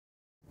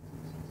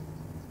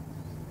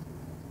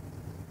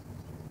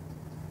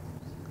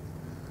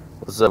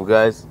What's up,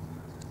 guys?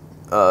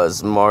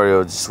 It's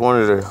Mario. Just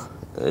wanted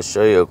to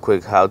show you a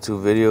quick how-to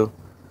video.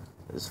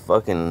 It's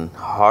fucking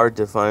hard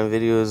to find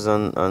videos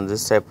on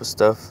this type of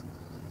stuff.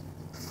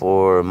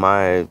 For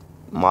my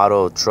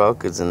model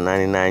truck, it's a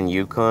 '99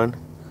 Yukon.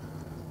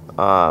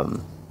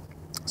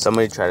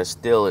 Somebody tried to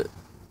steal it.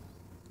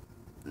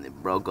 They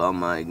broke all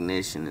my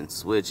ignition and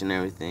switch and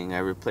everything. I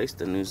replaced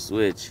the new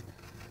switch,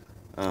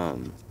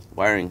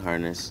 wiring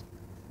harness,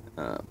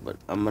 but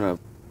I'm gonna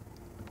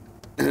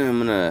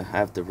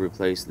have to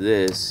replace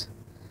this.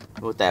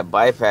 With that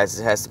bypass,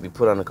 it has to be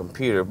put on a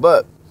computer.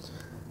 But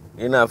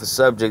you're not the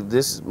subject.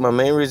 This is my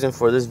main reason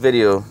for this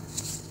video,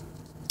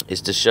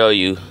 is to show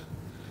you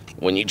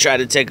when you try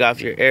to take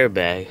off your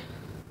airbag.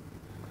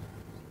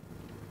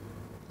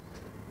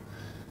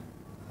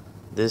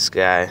 This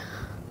guy,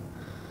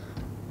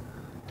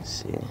 let's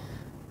see,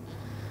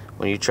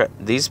 when you try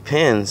these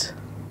pins,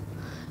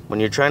 when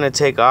you're trying to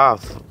take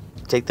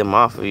them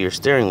off of your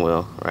steering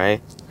wheel,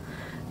 right?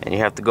 And you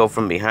have to go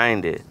from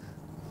behind it.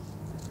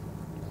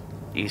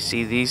 You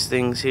see these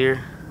things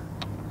here?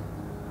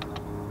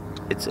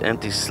 It's an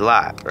empty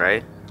slot,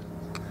 right?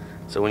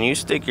 So when you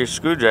stick your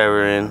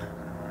screwdriver in,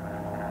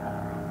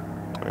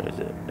 where is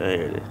it? There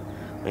it is.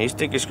 When you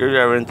stick your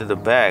screwdriver into the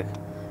back,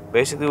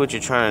 basically what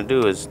you're trying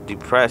to do is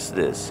depress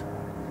this.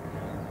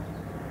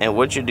 And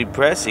what you're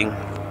depressing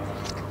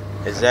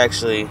is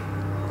actually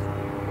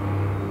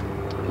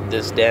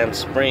this damn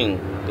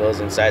spring goes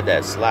inside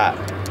that slot.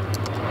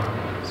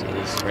 See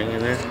this spring in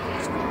there?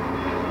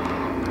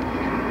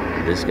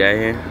 This guy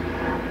here?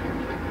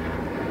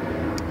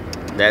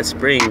 That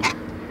spring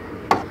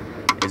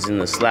is in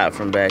the slot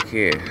from back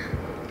here.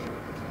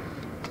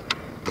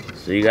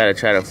 So you gotta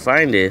try to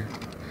find it.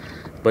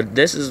 But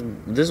this is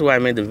why I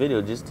made the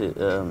video, just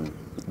to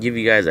give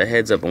you guys a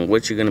heads up on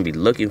what you're gonna be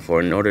looking for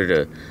in order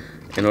to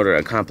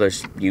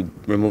accomplish you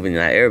removing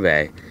that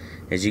airbag.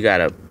 Is you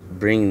gotta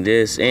bring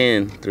this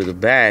in through the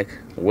back.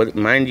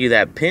 Mind you,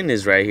 that pin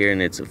is right here,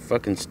 and it's a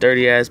fucking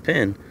sturdy ass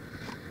pin.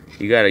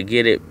 You gotta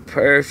get it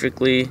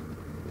perfectly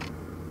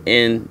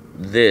in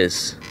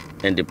this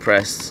and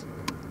depress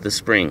the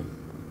spring.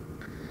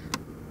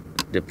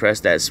 Depress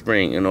that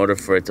spring in order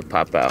for it to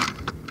pop out.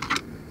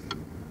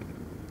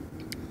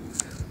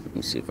 Let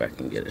me see if I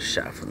can get a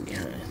shot from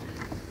behind.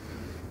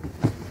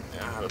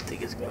 I don't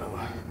think it's gonna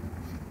work.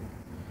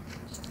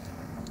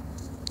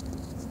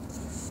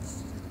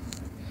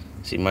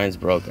 See, mine's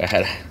broke. I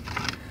had to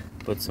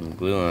put some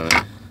glue on it.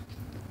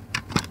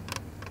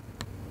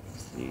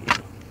 Let's see.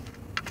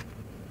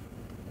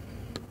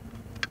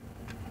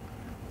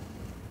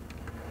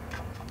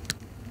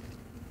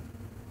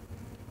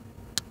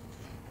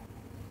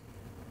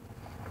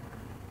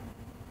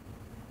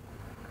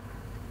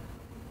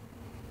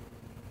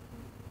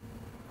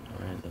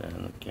 Where's that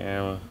on the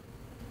camera?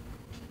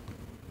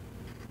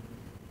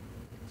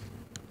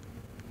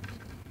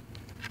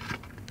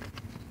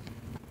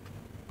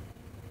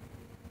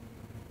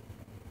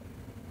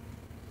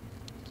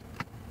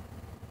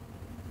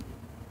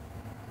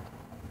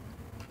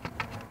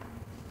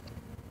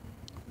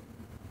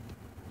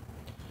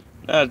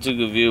 Not too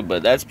good view,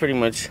 but that's pretty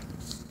much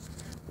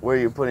where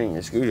you're putting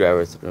your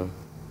screwdriver through.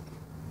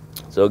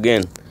 So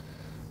again,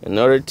 in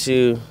order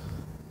to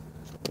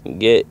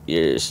get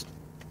your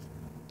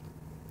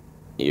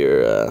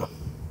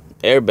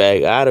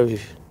airbag out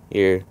of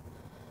here,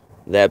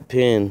 that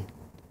pin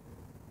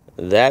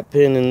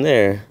in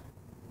there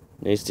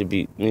needs to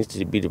be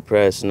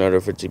depressed in order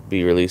for it to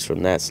be released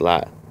from that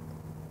slot.